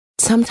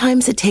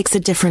Sometimes it takes a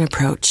different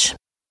approach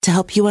to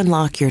help you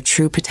unlock your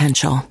true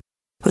potential.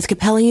 With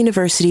Capella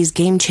University's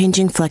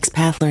game-changing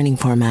FlexPath learning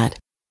format,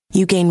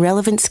 you gain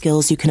relevant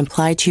skills you can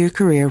apply to your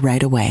career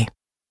right away.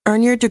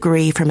 Earn your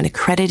degree from an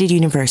accredited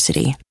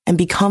university and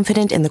be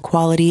confident in the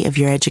quality of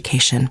your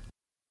education.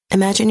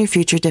 Imagine your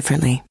future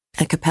differently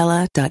at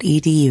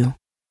capella.edu.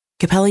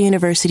 Capella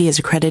University is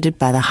accredited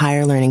by the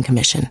Higher Learning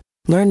Commission.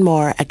 Learn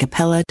more at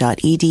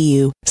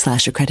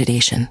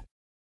capella.edu/accreditation.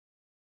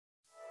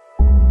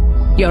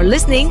 You're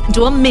listening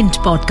to a Mint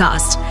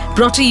podcast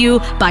brought to you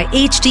by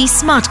HT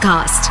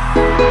Smartcast.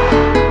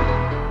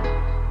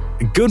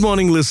 Good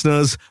morning,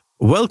 listeners.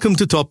 Welcome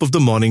to Top of the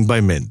Morning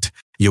by Mint,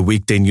 your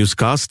weekday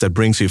newscast that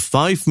brings you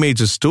 5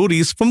 major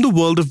stories from the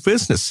world of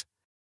business.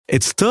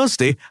 It's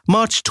Thursday,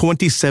 March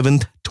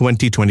 27th,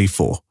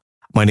 2024.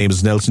 My name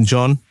is Nelson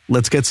John.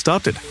 Let's get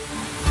started.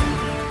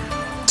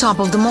 Top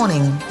of the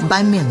Morning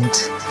by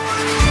Mint.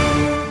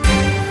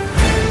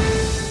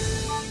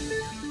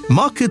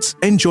 Markets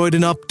enjoyed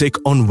an uptick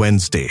on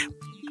Wednesday.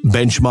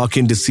 Benchmark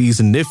indices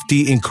in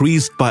Nifty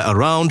increased by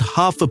around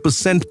 0.5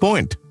 percentage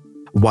point,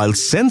 while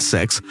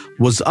Sensex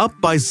was up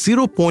by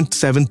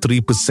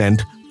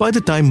 0.73% by the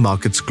time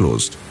markets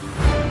closed.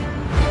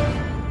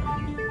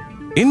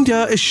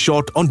 India is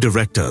short on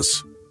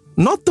directors.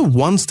 Not the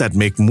ones that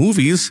make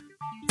movies,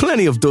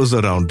 plenty of those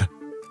around,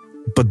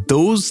 but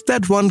those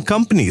that run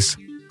companies.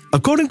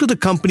 According to the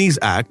Companies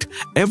Act,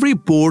 every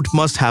board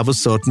must have a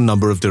certain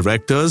number of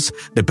directors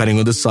depending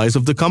on the size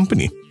of the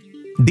company.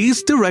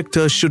 These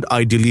directors should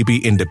ideally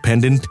be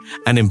independent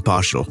and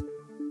impartial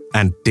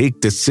and take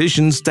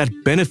decisions that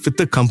benefit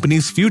the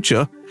company's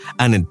future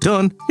and in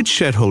turn its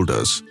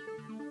shareholders.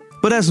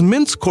 But as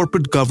Mint's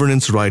corporate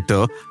governance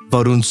writer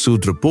Varun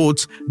Sood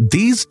reports,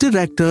 these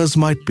directors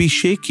might be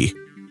shaky.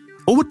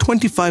 Over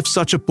 25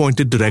 such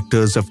appointed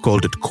directors have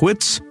called it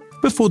quits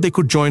before they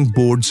could join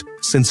boards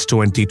since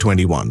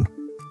 2021.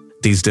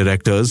 These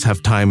directors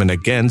have time and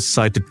again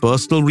cited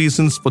personal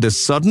reasons for their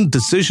sudden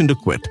decision to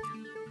quit.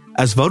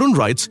 As Varun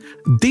writes,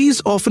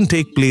 these often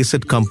take place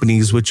at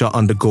companies which are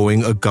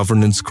undergoing a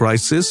governance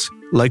crisis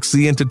like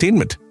Zee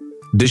Entertainment,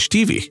 Dish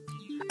TV,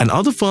 and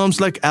other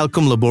firms like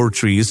Alkem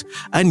Laboratories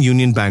and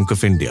Union Bank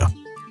of India.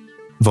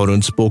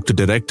 Varun spoke to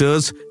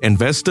directors,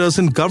 investors,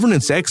 and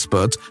governance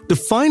experts to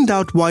find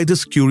out why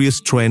this curious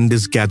trend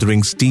is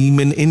gathering steam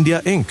in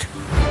India Inc.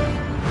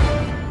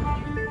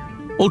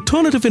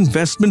 Alternative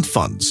investment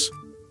funds,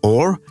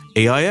 or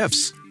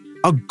AIFs,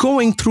 are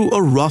going through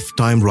a rough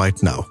time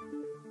right now.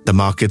 The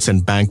markets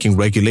and banking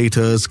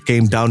regulators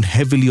came down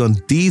heavily on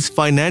these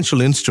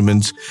financial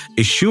instruments,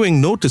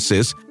 issuing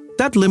notices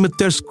that limit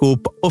their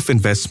scope of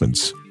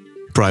investments.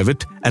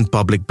 Private and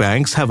public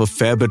banks have a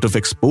fair bit of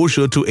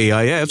exposure to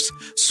AIFs,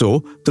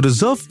 so the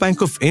Reserve Bank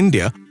of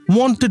India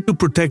wanted to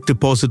protect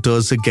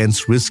depositors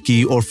against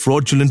risky or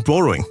fraudulent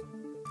borrowing.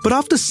 But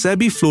after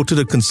SEBI floated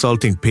a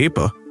consulting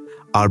paper,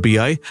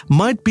 RBI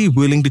might be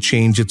willing to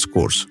change its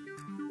course.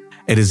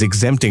 It is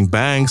exempting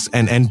banks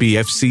and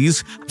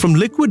NBFCs from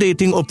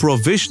liquidating or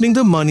provisioning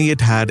the money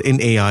it had in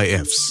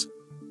AIFs.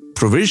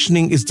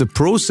 Provisioning is the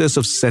process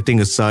of setting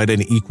aside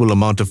an equal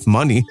amount of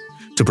money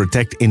to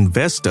protect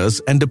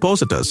investors and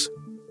depositors.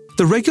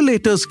 The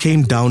regulators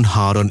came down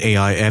hard on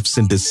AIFs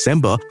in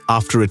December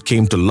after it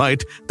came to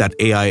light that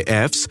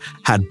AIFs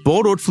had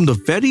borrowed from the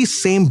very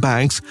same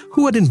banks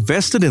who had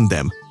invested in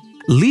them,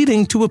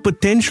 leading to a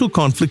potential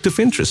conflict of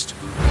interest.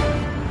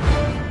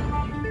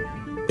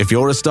 If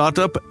you're a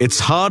startup, it's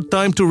hard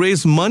time to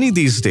raise money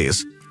these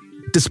days.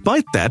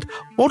 Despite that,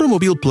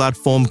 automobile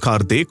platform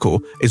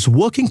Cardeco is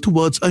working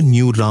towards a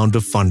new round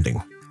of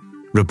funding,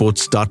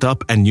 reports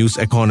startup and news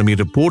economy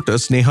reporter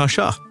Sneha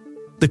Shah.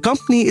 The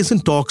company is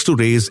in talks to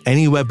raise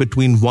anywhere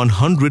between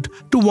 $100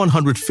 to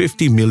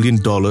 $150 million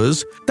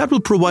that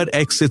will provide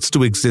exits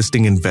to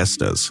existing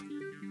investors.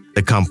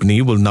 The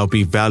company will now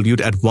be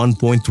valued at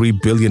 $1.3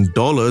 billion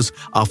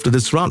after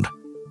this round,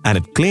 and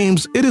it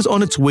claims it is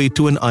on its way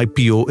to an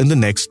IPO in the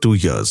next 2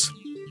 years.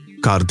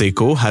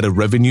 Cardeco had a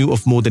revenue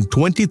of more than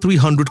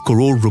 2,300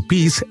 crore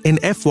rupees in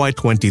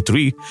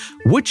FY23,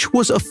 which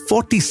was a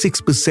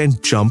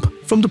 46% jump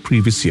from the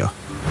previous year.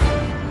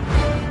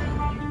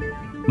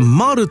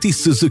 Maruti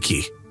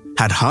Suzuki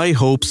had high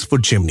hopes for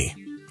Jimny,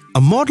 a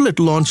model it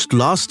launched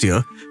last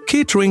year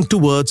catering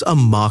towards a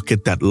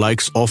market that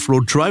likes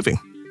off-road driving.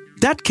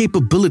 That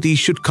capability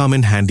should come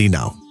in handy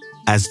now,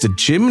 as the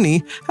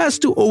Jimny has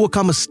to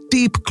overcome a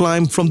steep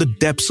climb from the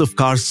depths of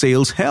car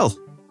sales hell.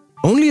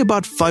 Only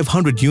about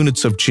 500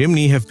 units of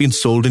Jimny have been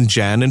sold in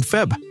Jan and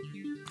Feb.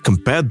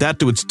 Compare that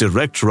to its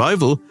direct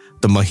rival,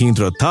 the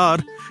Mahindra Thar.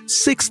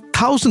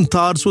 6,000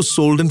 Thars were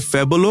sold in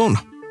Feb alone.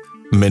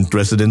 Mint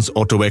Residence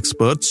auto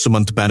expert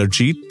Sumant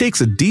Banerjee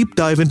takes a deep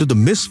dive into the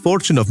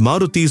misfortune of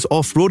Maruti's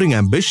off-roading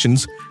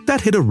ambitions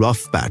that hit a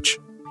rough patch.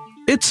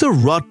 It's a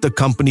rut the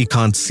company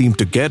can't seem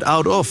to get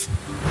out of.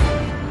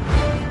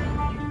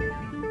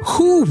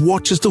 Who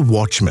watches the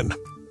Watchmen?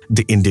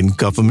 The Indian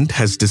government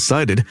has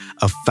decided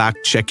a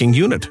fact-checking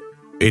unit.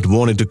 It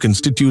wanted to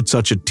constitute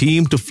such a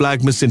team to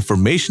flag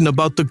misinformation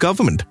about the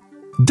government.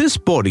 this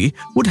body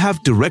would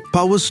have direct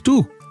powers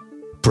too.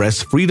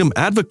 Press freedom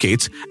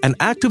advocates and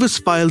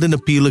activists filed an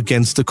appeal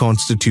against the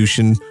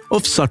constitution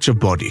of such a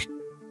body,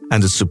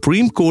 and the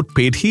Supreme Court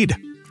paid heed.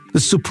 The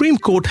Supreme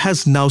Court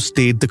has now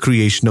stayed the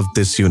creation of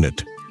this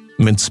unit.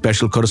 Mint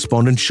special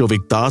correspondent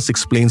Shovik Das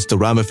explains the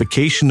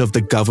ramification of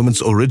the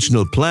government's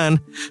original plan,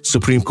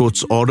 Supreme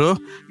Court's order,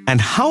 and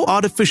how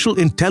artificial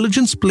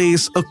intelligence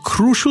plays a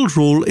crucial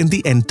role in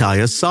the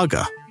entire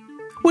saga.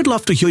 We'd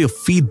love to hear your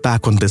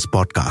feedback on this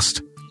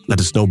podcast. Let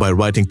us know by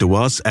writing to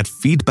us at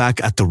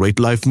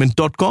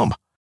feedback@theratelife.mint.com.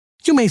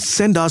 You may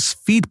send us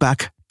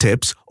feedback,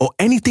 tips, or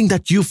anything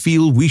that you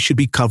feel we should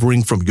be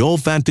covering from your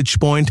vantage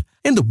point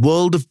in the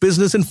world of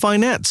business and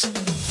finance.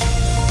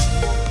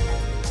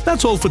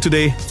 That's all for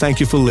today. Thank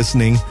you for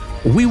listening.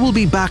 We will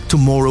be back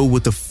tomorrow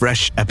with a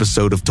fresh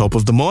episode of Top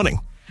of the Morning.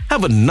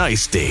 Have a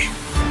nice day.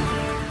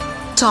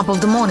 Top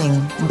of the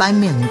Morning by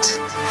Mint.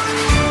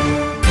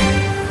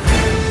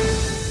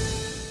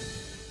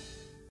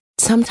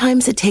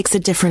 Sometimes it takes a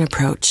different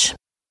approach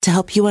to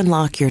help you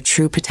unlock your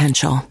true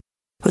potential.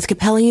 With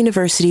Capella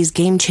University's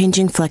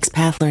game-changing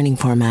FlexPath learning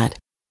format,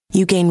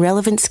 you gain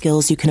relevant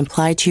skills you can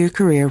apply to your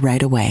career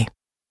right away.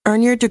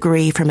 Earn your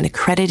degree from an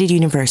accredited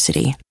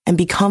university and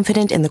be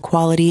confident in the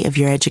quality of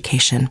your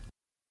education.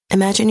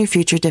 Imagine your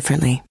future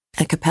differently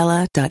at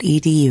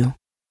capella.edu.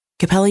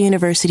 Capella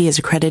University is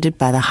accredited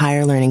by the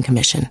Higher Learning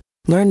Commission.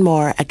 Learn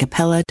more at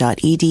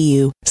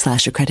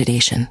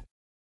capella.edu/accreditation.